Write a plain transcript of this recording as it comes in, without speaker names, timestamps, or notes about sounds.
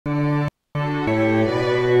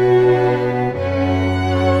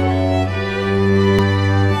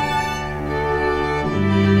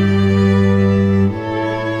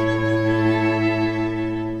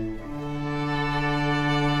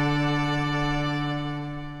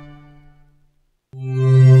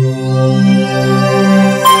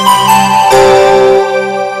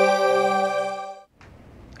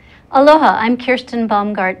Aloha, I'm Kirsten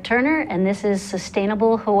Baumgart-Turner, and this is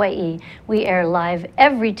Sustainable Hawaii. We air live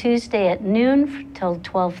every Tuesday at noon till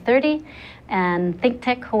 12:30, and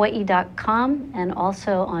ThinkTechHawaii.com, and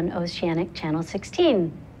also on Oceanic Channel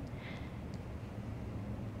 16.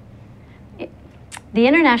 The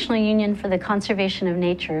International Union for the Conservation of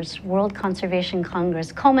Nature's World Conservation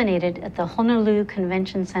Congress culminated at the Honolulu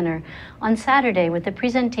Convention Center on Saturday with the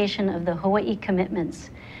presentation of the Hawaii Commitments.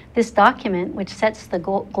 This document, which sets the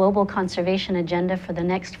global conservation agenda for the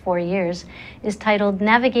next 4 years, is titled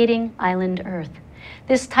Navigating Island Earth.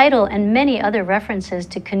 This title and many other references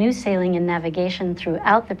to canoe sailing and navigation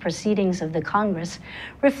throughout the proceedings of the Congress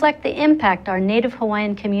reflect the impact our Native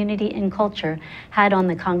Hawaiian community and culture had on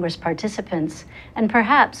the Congress participants, and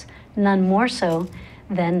perhaps none more so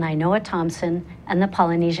than Nainoa Thompson and the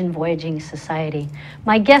Polynesian Voyaging Society.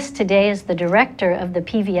 My guest today is the director of the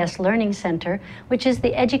PVS Learning Center, which is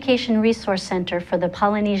the Education Resource Center for the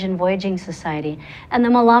Polynesian Voyaging Society and the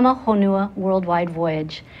Malama Honua World Wide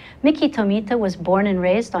Voyage. Miki Tomita was born and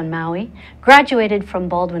raised on Maui, graduated from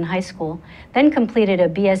Baldwin High School, then completed a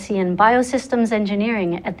BSc in Biosystems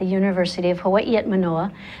Engineering at the University of Hawaii at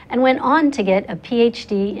Manoa, and went on to get a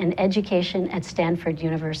PhD in Education at Stanford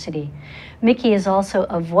University. Miki is also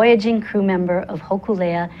a voyaging crew member of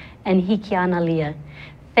Hōkūleʻa and Hikianalia.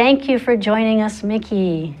 Thank you for joining us,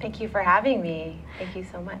 Miki. Thank you for having me. Thank you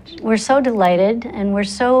so much. We're so delighted, and we're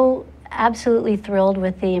so absolutely thrilled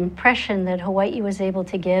with the impression that Hawaii was able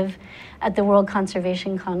to give at the World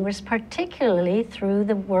Conservation Congress, particularly through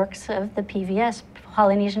the works of the PVS,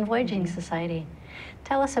 Polynesian Voyaging Society.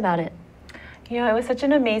 Tell us about it. You know, it was such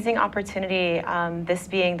an amazing opportunity, this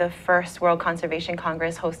being the first World Conservation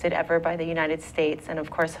Congress hosted ever by the United States, and of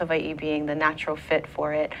course Hawaii being the natural fit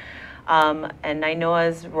for it. And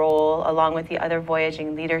Nainoa's role, along with the other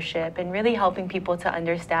voyaging leadership, and really helping people to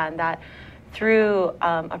understand that through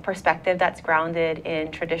a perspective that's grounded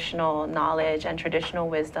in traditional knowledge and traditional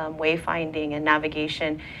wisdom, wayfinding and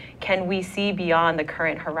navigation, can we see beyond the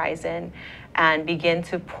current horizon and begin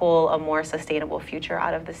to pull a more sustainable future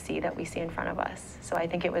out of the sea that we see in front of us. So I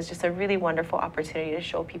think it was just a really wonderful opportunity to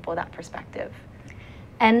show people that perspective.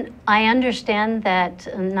 And I understand that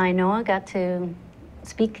Nainoa got to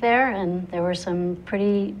speak there, and there were some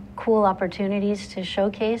pretty cool opportunities to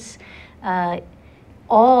showcase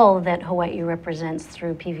all that Hawaii represents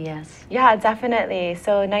through PVS. Yeah, definitely.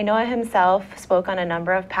 So Nainoa himself spoke on a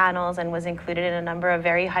number of panels and was included in a number of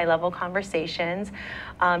very high-level conversations.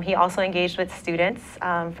 He also engaged with students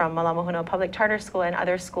from Malama Honua Public Charter School and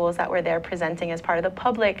other schools that were there presenting as part of the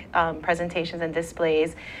public presentations and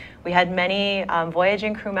displays. We had many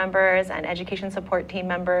voyaging crew members and education support team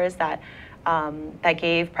members that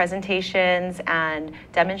gave presentations and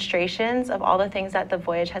demonstrations of all the things that the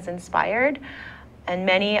voyage has inspired. And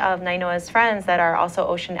many of Nainoa's friends that are also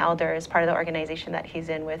ocean elders, part of the organization that he's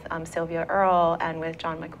in with Sylvia Earle and with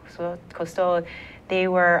John Michael Cousteau, they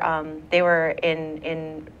were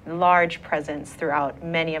in large presence throughout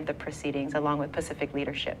many of the proceedings, along with Pacific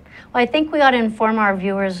leadership. Well, I think we ought to inform our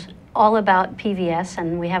viewers all about PVS,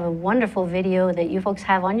 and we have a wonderful video that you folks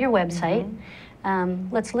have on your website.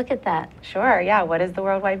 Let's look at that. Sure, yeah. What is the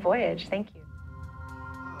World Wide Voyage? Thank you.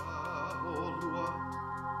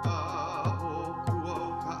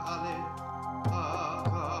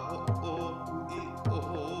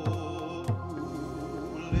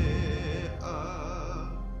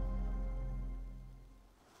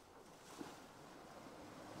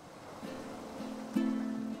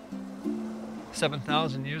 Seven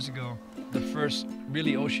 7,000 years ago, the first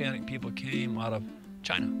really oceanic people came out of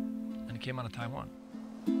China, and came out of Taiwan.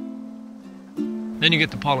 Then you get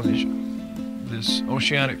to Polynesia, this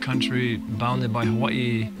oceanic country bounded by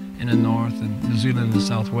Hawaii in the north and New Zealand in the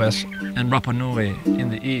southwest, and Rapa Nui in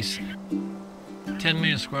the east. 10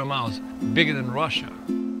 million square miles, bigger than Russia.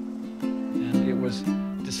 And it was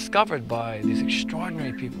discovered by these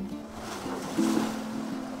extraordinary people.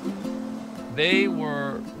 They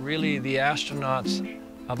were really the astronauts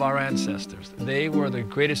of our ancestors. They were the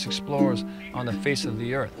greatest explorers on the face of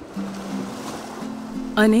the earth.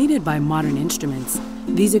 Unaided by modern instruments,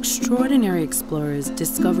 these extraordinary explorers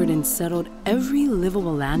discovered and settled every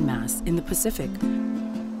livable landmass in the Pacific,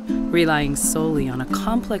 relying solely on a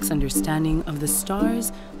complex understanding of the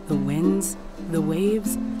stars, the winds, the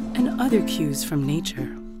waves, and other cues from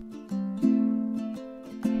nature.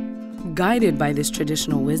 Guided by this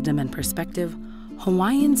traditional wisdom and perspective,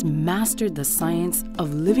 Hawaiians mastered the science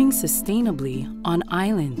of living sustainably on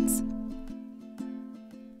islands.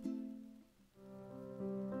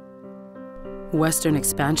 Western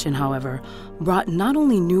expansion, however, brought not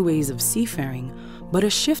only new ways of seafaring, but a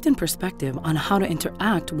shift in perspective on how to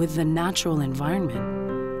interact with the natural environment.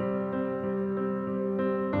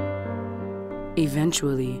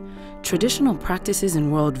 Eventually, traditional practices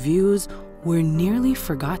and worldviews were nearly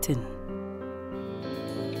forgotten.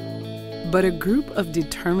 But a group of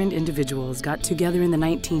determined individuals got together in the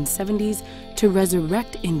 1970s to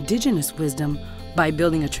resurrect indigenous wisdom by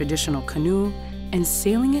building a traditional canoe and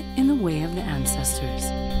sailing it in the way of the ancestors.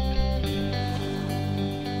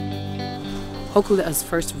 Hōkūleʻa's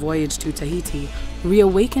first voyage to Tahiti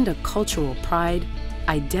reawakened a cultural pride,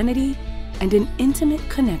 identity, and an intimate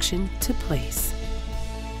connection to place.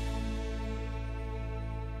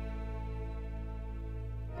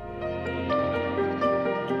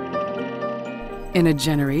 In a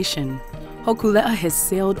generation, Hōkūleʻa has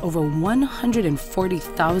sailed over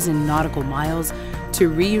 140,000 nautical miles to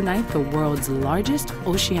reunite the world's largest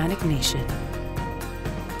oceanic nation.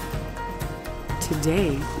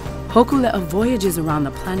 Today, Hōkūleʻa voyages around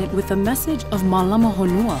the planet with a message of Malama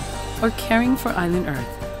Honua, or caring for island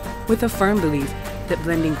Earth, with a firm belief that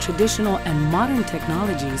blending traditional and modern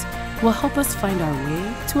technologies will help us find our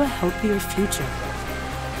way to a healthier future.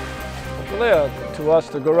 Hōkūleʻa, to us,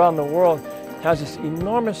 to go around the world, has this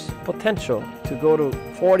enormous potential to go to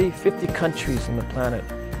 40, 50 countries on the planet,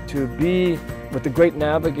 to be with the great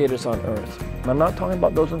navigators on Earth. And I'm not talking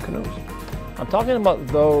about those in canoes. I'm talking about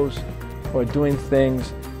those who are doing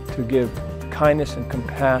things to give kindness and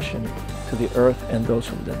compassion to the Earth and those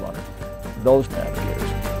who live on it. Those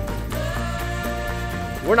navigators.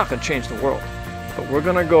 We're not going to change the world, but we're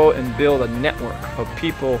going to go and build a network of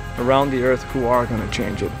people around the Earth who are going to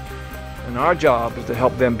change it. And our job is to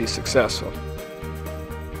help them be successful.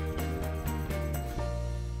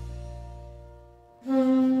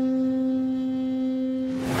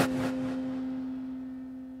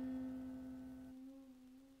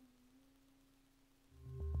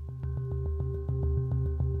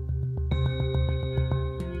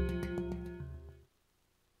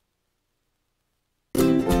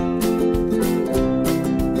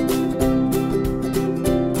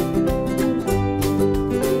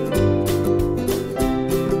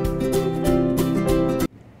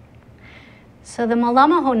 So the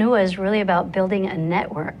Malama Honua is really about building a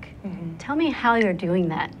network. Tell me how you're doing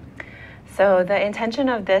that. So the intention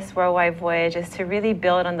of this World Wide Voyage is to really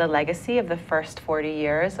build on the legacy of the first 40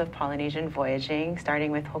 years of Polynesian voyaging,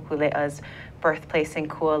 starting with Hōkūleʻa's birthplace in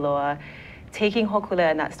Kualoa, taking Hōkūle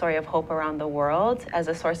and that story of hope around the world as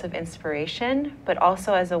a source of inspiration, but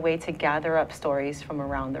also as a way to gather up stories from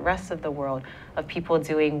around the rest of the world of people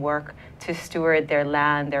doing work to steward their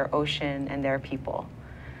land, their ocean, and their people.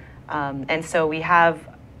 And so we have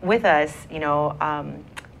with us,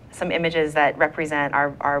 some images that represent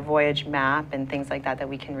our voyage map and things like that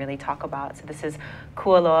we can really talk about. So this is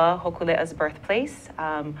Kualoa, Hōkūleʻa's birthplace,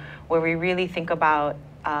 where we really think about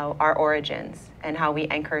our origins and how we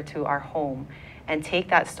anchor to our home and take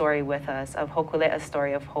that story with us of Hōkūleʻa's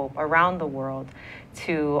story of hope around the world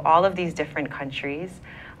to all of these different countries.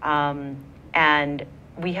 And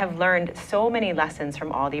we have learned so many lessons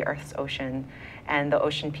from all the Earth's ocean and the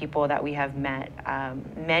ocean people that we have met.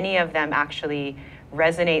 Many of them actually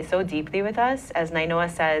resonate so deeply with us. As Nainoa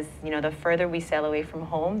says, the further we sail away from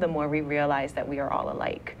home, the more we realize that we are all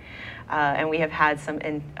alike. And we have had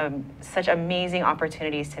such amazing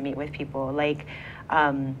opportunities to meet with people. Like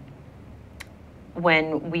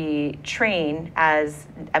when we train as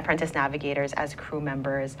apprentice navigators, as crew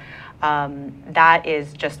members, that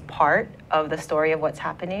is just part of the story of what's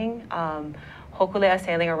happening. Hōkūleʻa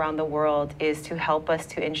sailing around the world is to help us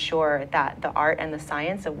to ensure that the art and the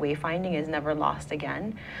science of wayfinding is never lost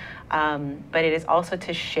again. But it is also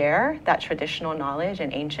to share that traditional knowledge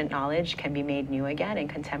and ancient knowledge can be made new again in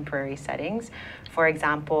contemporary settings. For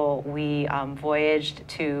example, we voyaged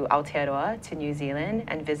to Aotearoa, to New Zealand,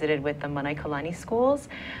 and visited with the Manaikalani schools,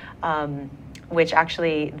 which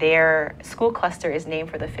actually their school cluster is named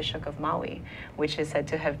for the fishhook of Maui, which is said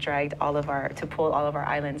to have dragged to pull all of our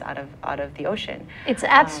islands out of the ocean. It's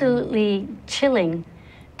absolutely chilling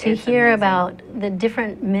to hear amazing about the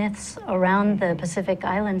different myths around the Pacific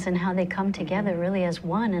Islands and how they come together really as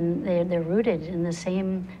one, and they're rooted in the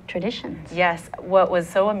same traditions. Yes, what was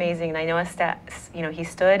so amazing, I know he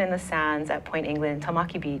stood in the sands at Point England,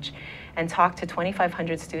 Tamaki Beach, and talked to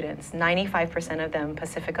 2,500 students, 95% of them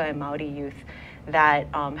Pacifica and Maori youth that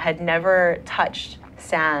had never touched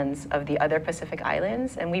sands of the other Pacific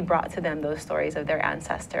Islands, and we brought to them those stories of their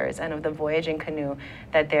ancestors and of the voyaging canoe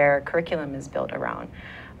that their curriculum is built around.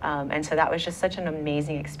 And so that was just such an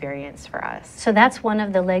amazing experience for us. So that's one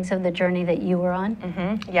of the legs of the journey that you were on?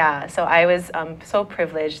 Mm-hmm. Yeah, so I was so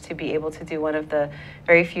privileged to be able to do one of the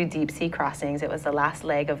very few deep sea crossings. It was the last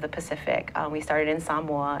leg of the Pacific. We started in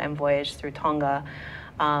Samoa and voyaged through Tonga,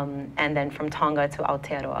 and then from Tonga to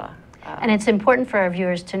Aotearoa. And it's important for our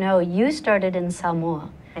viewers to know you started in Samoa,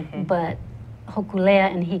 but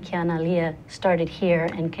Hōkūleʻa and Hikianalia started here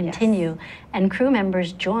and continue, and crew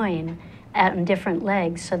members join on different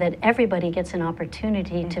legs so that everybody gets an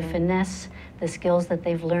opportunity to finesse the skills that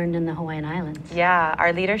they've learned in the Hawaiian Islands. Yeah,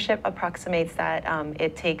 our leadership approximates that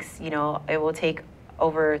it takes, it will take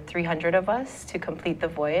over 300 of us to complete the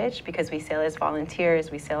voyage, because we sail as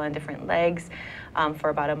volunteers, we sail on different legs for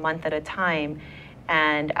about a month at a time.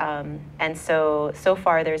 And so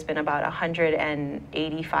far there's been about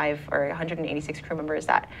 185 or 186 crew members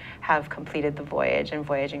that have completed the voyage and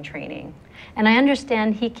voyaging training. And I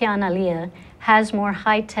understand Hikianalia has more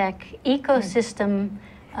high-tech ecosystem,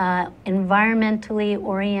 environmentally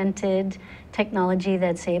oriented technology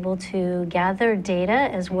that's able to gather data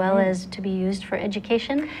as well as to be used for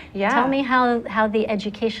education. Yeah. Tell me how the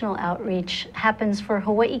educational outreach happens for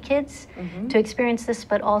Hawaii kids to experience this,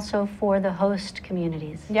 but also for the host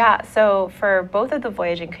communities. Yeah, so for both of the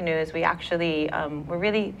voyaging canoes, we actually, we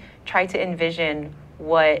really try to envision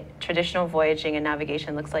what traditional voyaging and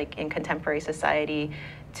navigation looks like in contemporary society,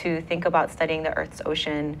 to think about studying the Earth's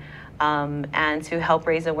ocean, and to help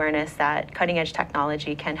raise awareness that cutting-edge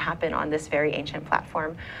technology can happen on this very ancient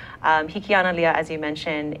platform. Hikianalia, as you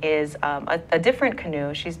mentioned, is a different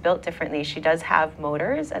canoe. She's built differently. She does have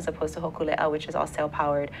motors as opposed to Hōkūleʻa, which is all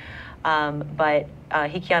sail-powered. But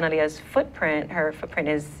Hikianalia's footprint, her footprint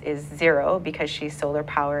is zero, because she's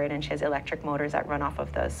solar-powered and she has electric motors that run off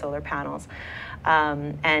of the solar panels.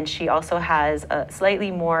 And she also has slightly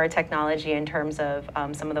more technology in terms of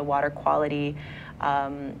some of the water quality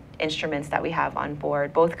instruments that we have on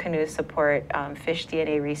board. Both canoes support fish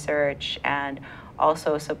DNA research and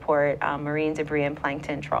also support marine debris and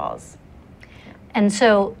plankton trawls. And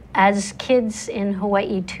so as kids in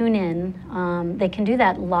Hawaii tune in, they can do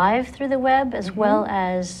that live through the web, as well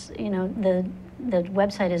as, the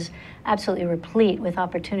website is absolutely replete with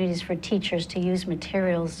opportunities for teachers to use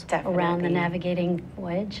materials around the navigating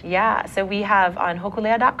voyage. Yeah, so we have on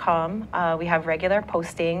hōkūleʻa.com, we have regular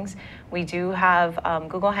postings. We do have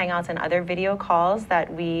Google Hangouts and other video calls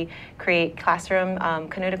that we create classroom,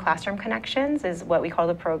 canoe to classroom connections is what we call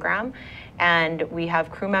the program. And we have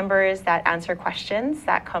crew members that answer questions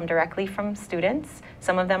that come directly from students.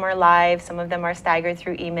 Some of them are live, some of them are staggered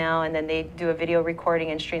through email, and then they do a video recording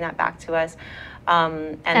and stream that back to us.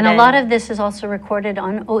 And a lot of this is also recorded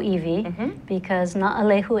on OEV, because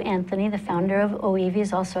Na'alehu Anthony, the founder of OEV,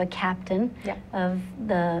 is also a captain of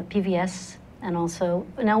the PVS. And also,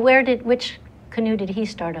 now which canoe did he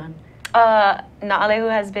start on?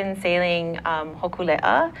 Na'alehu has been sailing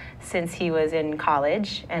Hōkūleʻa since he was in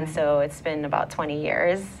college, and so it's been about 20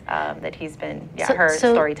 years that he's been her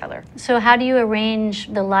storyteller. So how do you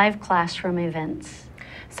arrange the live classroom events?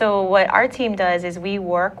 So what our team does is we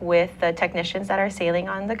work with the technicians that are sailing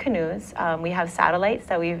on the canoes. We have satellites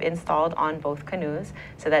that we've installed on both canoes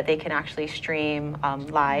so that they can actually stream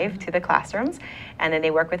live to the classrooms. And then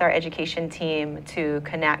they work with our education team to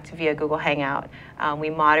connect via Google Hangout. We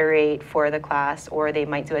moderate for the class, or they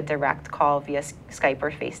might do a direct call via Skype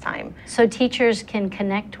or FaceTime. So teachers can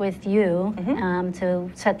connect with you to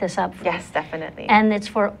set this up? Yes, definitely. And it's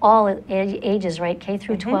for all ages, right? K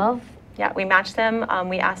through 12? Yeah, we match them.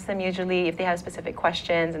 We ask them usually if they have specific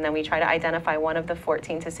questions, and then we try to identify one of the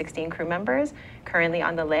 14 to 16 crew members currently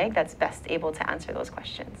on the leg that's best able to answer those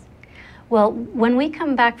questions. Well, when we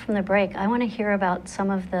come back from the break, I want to hear about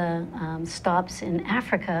some of the stops in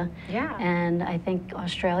Africa and I think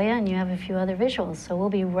Australia, and you have a few other visuals. So we'll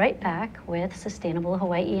be right back with Sustainable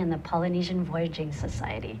Hawaii and the Polynesian Voyaging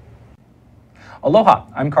Society. Aloha,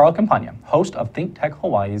 I'm Carl Campagna, host of ThinkTech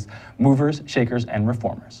Hawaii's Movers, Shakers, and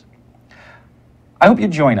Reformers. I hope you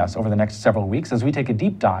join us over the next several weeks as we take a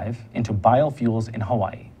deep dive into biofuels in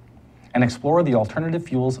Hawaii and explore the alternative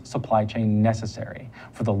fuels supply chain necessary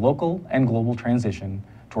for the local and global transition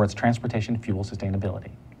towards transportation fuel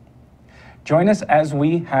sustainability. Join us as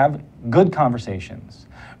we have good conversations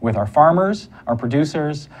with our farmers, our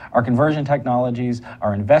producers, our conversion technologies,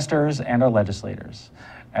 our investors, and our legislators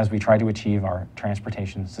as we try to achieve our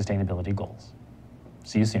transportation sustainability goals.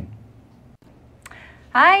 See you soon.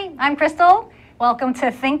 Hi, I'm Crystal. Welcome to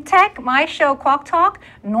ThinkTech. My show, Quack Talk,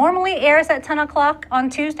 normally airs at 10 o'clock on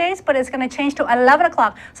Tuesdays, but it's going to change to 11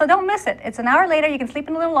 o'clock. So don't miss it. It's an hour later. You can sleep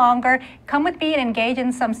in a little longer. Come with me and engage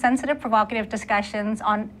in some sensitive, provocative discussions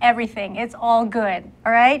on everything. It's all good,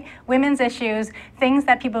 all right? Women's issues, things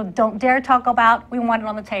that people don't dare talk about. We want it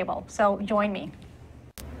on the table. So join me.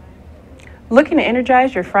 Looking to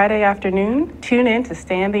energize your Friday afternoon? Tune in to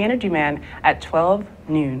Stan the Energy Man at 12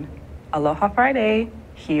 noon. Aloha Friday,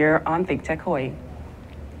 here on ThinkTech Hawaii.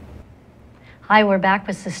 Hi, we're back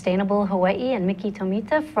with Sustainable Hawaii and Miki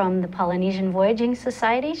Tomita from the Polynesian Voyaging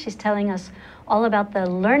Society. She's telling us all about the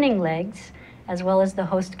learning legs as well as the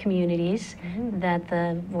host communities that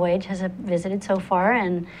the voyage has visited so far,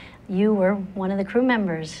 and you were one of the crew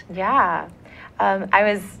members. Yeah,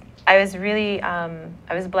 I was really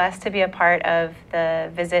blessed to be a part of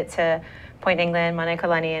the visit to Point England,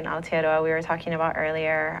 Manaikalani, and Aotearoa we were talking about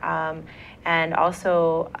earlier, and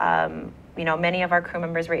also you know, many of our crew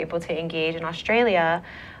members were able to engage in Australia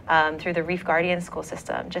through the Reef Guardian school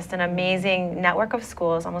system. Just an amazing network of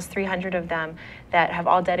schools, almost 300 of them, that have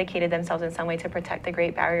all dedicated themselves in some way to protect the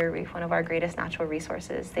Great Barrier Reef, one of our greatest natural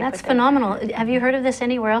resources. That's phenomenal. Have you heard of this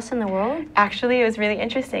anywhere else in the world? Actually, it was really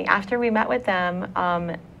interesting. After we met with them,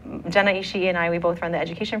 Jenna Ishii and I, we both run the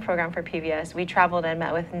education program for PVS. We traveled and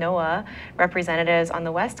met with NOAA representatives on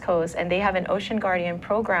the West Coast, and they have an Ocean Guardian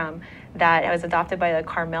program that was adopted by the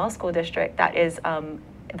Carmel School District that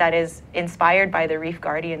is inspired by the Reef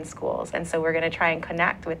Guardian schools. And so we're going to try and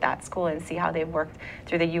connect with that school and see how they've worked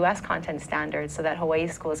through the U.S. content standards so that Hawaii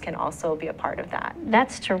schools can also be a part of that.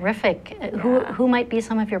 That's terrific. Yeah. Who might be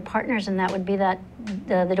some of your partners? And that would be that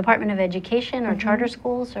the Department of Education or charter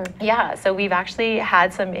schools? Or Yeah, so we've actually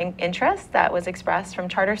had some interest that was expressed from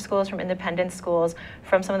charter schools, from independent schools,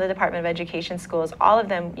 from some of the Department of Education schools. All of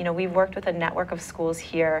them, you know, we've worked with a network of schools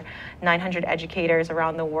here, 900 educators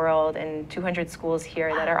around the world and 200 schools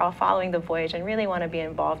here that are all following the voyage and really want to be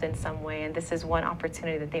involved in some way, and this is one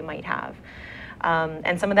opportunity that they might have.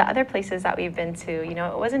 And some of the other places that we've been to, you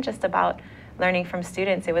know, it wasn't just about learning from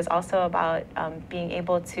students, it was also about being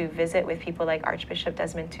able to visit with people like Archbishop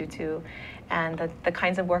Desmond Tutu and the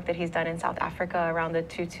kinds of work that he's done in South Africa around the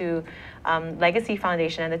Tutu Legacy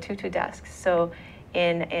Foundation and the Tutu desks. So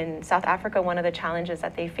in South Africa, one of the challenges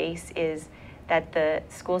that they face is that the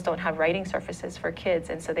schools don't have writing surfaces for kids,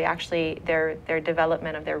 and so they actually, their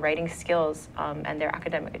development of their writing skills and their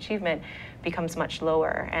academic achievement becomes much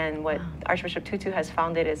lower. And what Archbishop Tutu has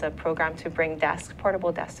founded is a program to bring desks,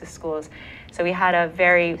 portable desks to schools. So we had a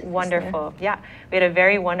very wonderful, we had a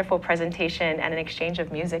very wonderful presentation and an exchange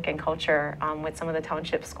of music and culture with some of the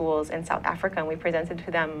township schools in South Africa, and we presented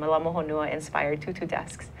to them Malama Honua inspired Tutu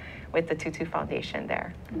desks with the Tutu Foundation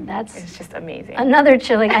there. It's just amazing. Another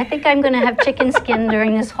chilling. I think I'm going to have chicken skin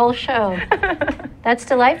during this whole show. That's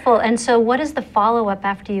delightful. And so what is the follow-up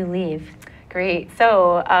after you leave? Great.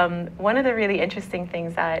 So one of the really interesting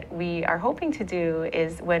things that we are hoping to do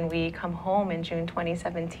is when we come home in June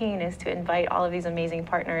 2017 is to invite all of these amazing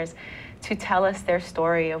partners to tell us their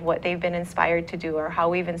story of what they've been inspired to do or how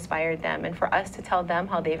we've inspired them, and for us to tell them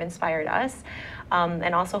how they've inspired us,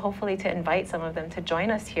 and also hopefully to invite some of them to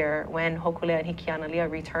join us here when Hōkūleʻa and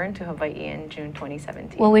Hikianalia return to Hawaii in June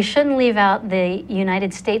 2017. Well, we shouldn't leave out the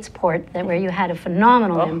United States port where you had a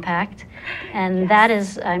phenomenal impact, and that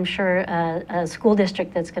is, I'm sure, a school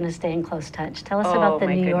district that's going to stay in close touch. Tell us about the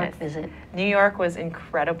New York visit. New York was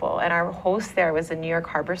incredible, and our host there was the New York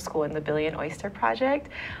Harbor School and the Billion Oyster Project.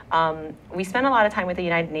 We spent a lot of time with the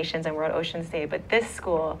United Nations and World Oceans Day, but this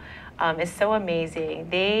school is so amazing.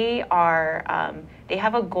 They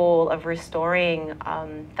have a goal of restoring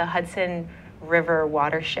the Hudson River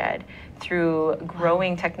watershed through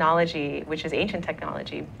growing technology, which is ancient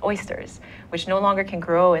technology, oysters, which no longer can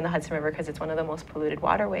grow in the Hudson River because it's one of the most polluted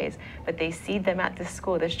waterways. But they seed them at this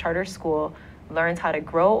school. This charter school learns how to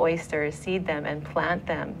grow oysters, seed them, and plant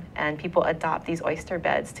them, and people adopt these oyster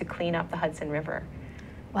beds to clean up the Hudson River.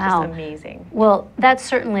 Wow. Just amazing. Well, that's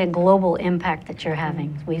certainly a global impact that you're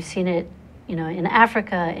having. We've seen it, you know, in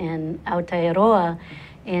Africa, in Aotearoa,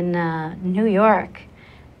 in New York.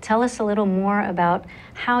 Tell us a little more about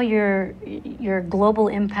how your global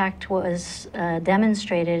impact was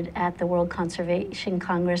demonstrated at the World Conservation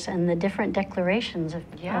Congress and the different declarations of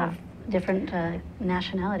different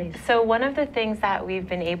nationalities. So one of the things that we've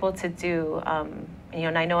been able to do, you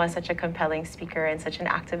know, Nainoa is such a compelling speaker and such an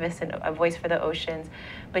activist and a voice for the oceans,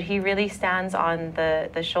 but he really stands on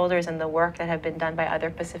the shoulders and the work that have been done by other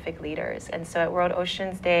Pacific leaders. And so at World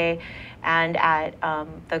Oceans Day and at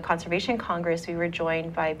the Conservation Congress, we were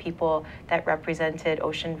joined by people that represented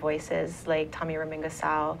ocean voices like Tommy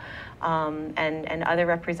Ramingasau and other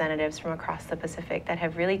representatives from across the Pacific that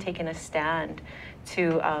have really taken a stand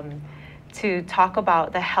to talk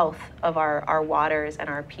about the health of our waters and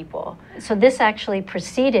our people. So this actually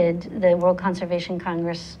preceded the World Conservation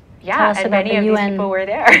Congress. Yeah, and many of these people were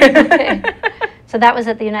there. Okay. So that was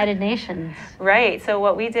at the United Nations. Right. So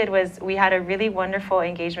what we did was we had a really wonderful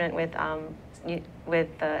engagement with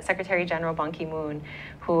Secretary General Ban Ki-moon,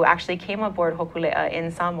 who actually came aboard Hōkūleʻa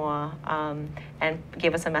in Samoa and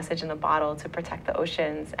gave us a message in the bottle to protect the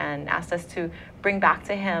oceans, and asked us to bring back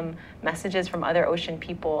to him messages from other ocean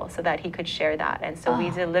people so that he could share that. And so we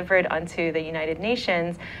delivered unto the United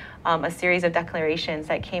Nations a series of declarations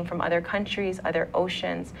that came from other countries, other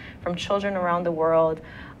oceans, from children around the world,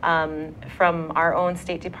 from our own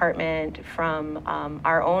State Department, from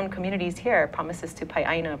our own communities here, promises to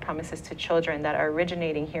Pai'aina, promises to children that are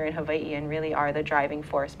originating here in Hawaii and really are the driving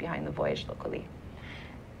force behind the voyage locally.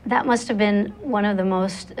 That must have been one of the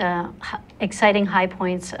most exciting high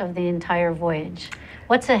points of the entire voyage.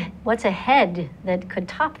 What's ahead that could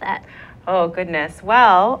top that? Oh goodness.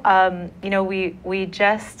 Well, you know, we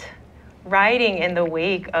just, riding in the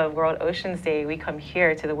wake of World Oceans Day, we come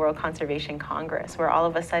here to the World Conservation Congress, where all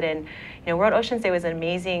of a sudden, you know, World Oceans Day was an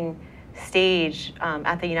amazing stage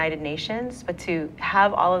at the United Nations, but to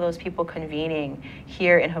have all of those people convening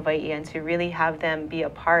here in Hawaii and to really have them be a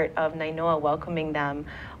part of Nainoa welcoming them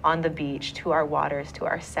on the beach, to our waters, to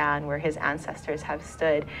our sand, where his ancestors have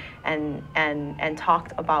stood and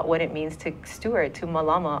talked about what it means to steward, to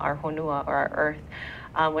Malama, our Honua, or our earth,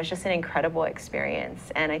 was just an incredible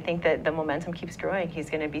experience. And I think that the momentum keeps growing. He's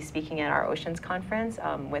going to be speaking at our Oceans Conference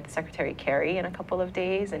with Secretary Kerry in a couple of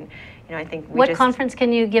days. And, you know, I think What conference?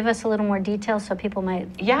 Can you give us a little more detail so people might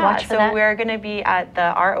watch for that? So we're going to be at the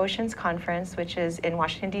Our Oceans Conference, which is in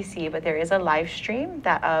Washington, D.C., but there is a live stream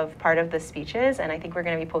that of part of the speeches, and I think we're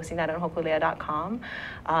going to be posting that on Hōkūleʻa.com,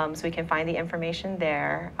 so we can find the information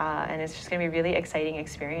there. And it's just going to be a really exciting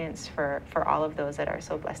experience for all of those that are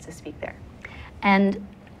so blessed to speak there. And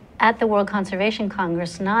at the World Conservation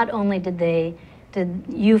Congress, not only did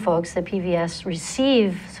you folks, the PVS,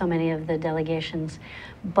 receive so many of the delegations,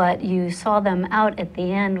 but you saw them out at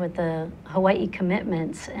the end with the Hawaii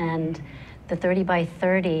commitments and the 30 by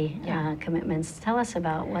 30 commitments. Tell us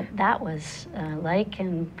about what that was like,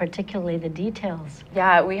 and particularly the details.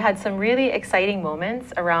 Yeah, we had some really exciting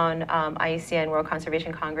moments around IUCN World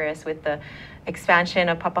Conservation Congress with the expansion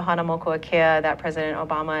of Papahanaumokuakea that President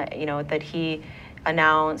Obama, you know, that he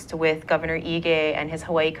announced, with Governor Ige and his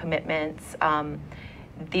Hawaii commitments.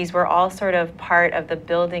 These were all sort of part of the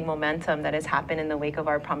building momentum that has happened in the wake of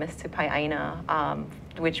our Promise to Pai'aina,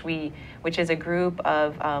 which is a group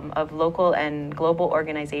of local and global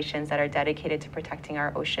organizations that are dedicated to protecting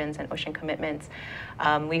our oceans and ocean commitments.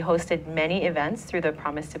 We hosted many events through the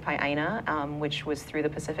Promise to Pai'aina, which was through the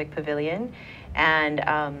Pacific Pavilion,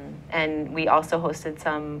 and we also hosted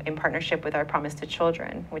some in partnership with our Promise to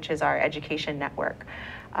Children, which is our education network.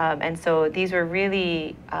 And so these were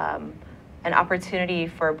really an opportunity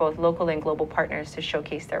for both local and global partners to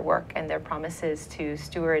showcase their work and their promises to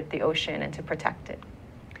steward the ocean and to protect it.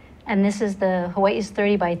 And this is the Hawaii's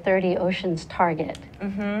 30 by 30 oceans target.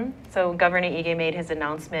 Mm-hmm. So Governor Ige made his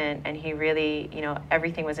announcement, and he really, you know,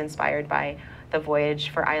 everything was inspired by the voyage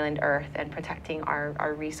for Island Earth and protecting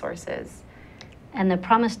our resources. And the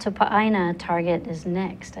Promise to Pai'aina target is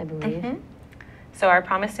next, I believe. Mm-hmm. So our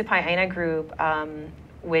Promise to Pai'aina group,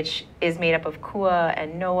 which is made up of KUA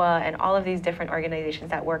and NOAA and all of these different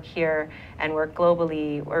organizations that work here and work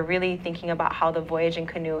globally, we're really thinking about how the voyaging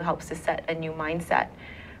canoe helps to set a new mindset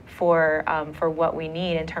for what we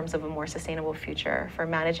need in terms of a more sustainable future, for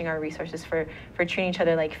managing our resources, for treating each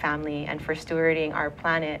other like family, and for stewarding our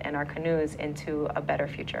planet and our canoes into a better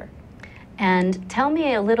future. And tell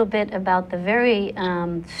me a little bit about the very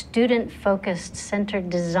student-focused centered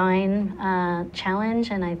design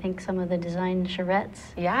challenge, and I think some of the design charrettes.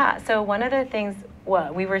 Yeah, so one of the things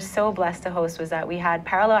we were so blessed to host was that we had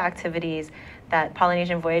parallel activities that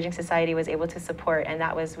Polynesian Voyaging Society was able to support, and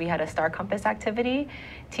that was, we had a Star Compass activity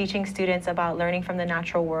teaching students about learning from the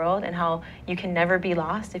natural world and how you can never be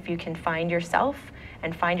lost if you can find yourself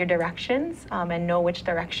and find your directions and know which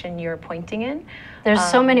direction you're pointing in. There's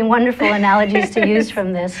so many wonderful analogies to use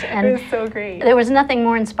from this. And it was so great. There was nothing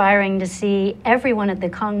more inspiring to see everyone at the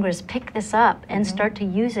Congress pick this up and start to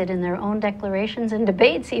use it in their own declarations and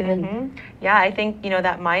debates even. Yeah, I think, you know,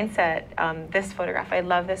 that mindset, this photograph, I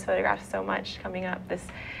love this photograph so much coming up.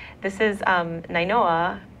 This is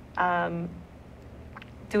Nainoa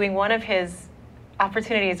doing one of his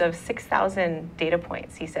opportunities of 6,000 data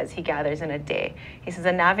points, he says, he gathers in a day. He says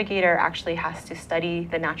a navigator actually has to study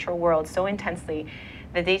the natural world so intensely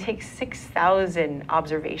that they take 6,000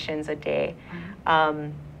 observations a day.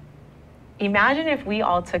 Imagine if we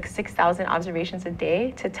all took 6,000 observations a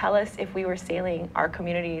day to tell us if we were sailing our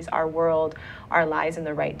communities, our world, our lives in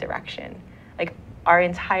the right direction. Like, our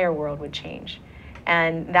entire world would change.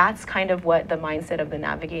 And that's kind of what the mindset of the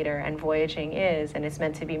navigator and voyaging is, and it's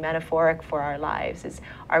meant to be metaphoric for our lives. Is,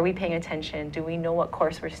 are we paying attention? Do we know what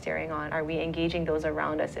course we're steering on? Are we engaging those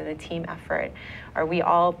around us in a team effort? Are we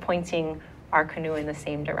all pointing our canoe in the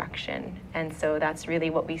same direction? And so that's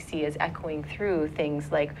really what we see as echoing through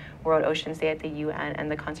things like World Oceans Day at the UN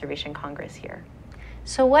and the Conservation Congress here.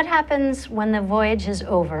 So what happens when the voyage is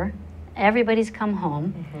over? Everybody's come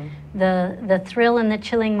home. The thrill and the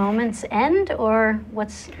chilling moments end, or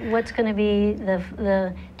what's going to be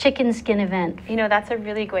the chicken skin event? You know, that's a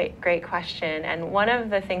really great question. And one of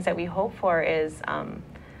the things that we hope for is, and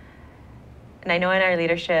I know in our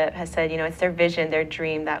leadership has said, you know, it's their vision, their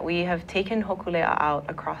dream, that we have taken Hōkūleʻa out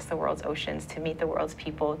across the world's oceans to meet the world's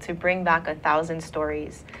people, to bring back 1,000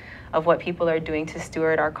 stories of what people are doing to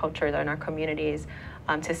steward our cultures and our communities,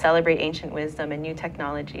 to celebrate ancient wisdom and new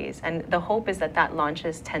technologies. And the hope is that that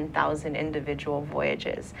launches 10,000 individual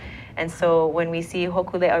voyages. And so when we see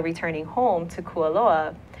Hōkūleʻa returning home to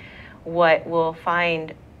Kualoa, what we'll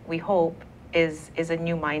find, we hope, is a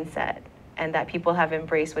new mindset, and that people have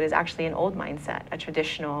embraced what is actually an old mindset, a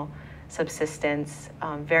traditional subsistence,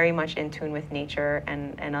 very much in tune with nature,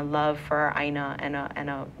 and a love for our aina, and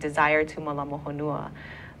a desire to Malama Honua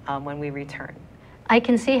when we return. I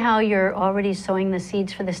can see how you're already sowing the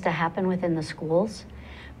seeds for this to happen within the schools,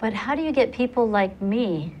 but how do you get people like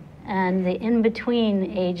me and the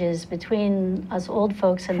in-between ages between us old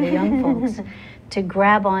folks and the young folks to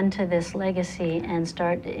grab onto this legacy and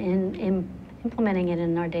start implementing it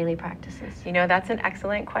in our daily practices? You know, that's an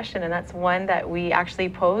excellent question, and that's one that we actually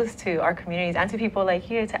pose to our communities and to people like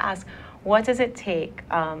you, to ask, what does it take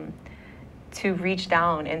to reach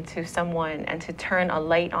down into someone and to turn a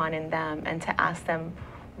light on in them, and to ask them,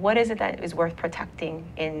 what is it that is worth protecting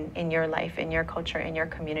in your life, in your culture, in your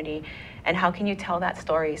community, and how can you tell that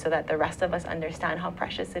story so that the rest of us understand how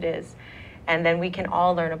precious it is? And then we can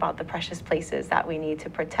all learn about the precious places that we need to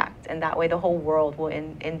protect, and that way the whole world will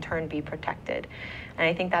in turn be protected. And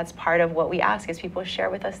I think that's part of what we ask, is people share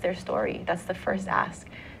with us their story. That's the first ask.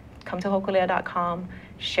 Come to Hōkūleʻa.com,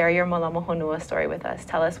 share your Malama Honua story with us.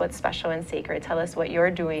 Tell us what's special and sacred. Tell us what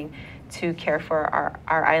you're doing to care for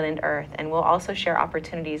our island Earth. And we'll also share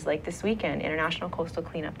opportunities like this weekend, International Coastal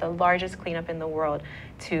Cleanup, the largest cleanup in the world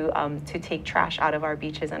to take trash out of our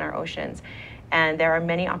beaches and our oceans. And there are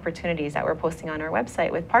many opportunities that we're posting on our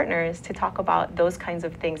website with partners to talk about those kinds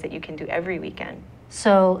of things that you can do every weekend.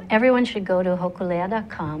 So everyone should go to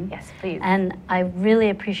Hōkūleʻa.com. Yes, please. And I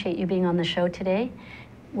really appreciate you being on the show today.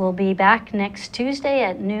 We'll be back next Tuesday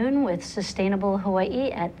at noon with Sustainable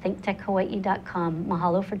Hawaii at ThinkTechHawaii.com.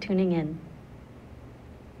 Mahalo for tuning in.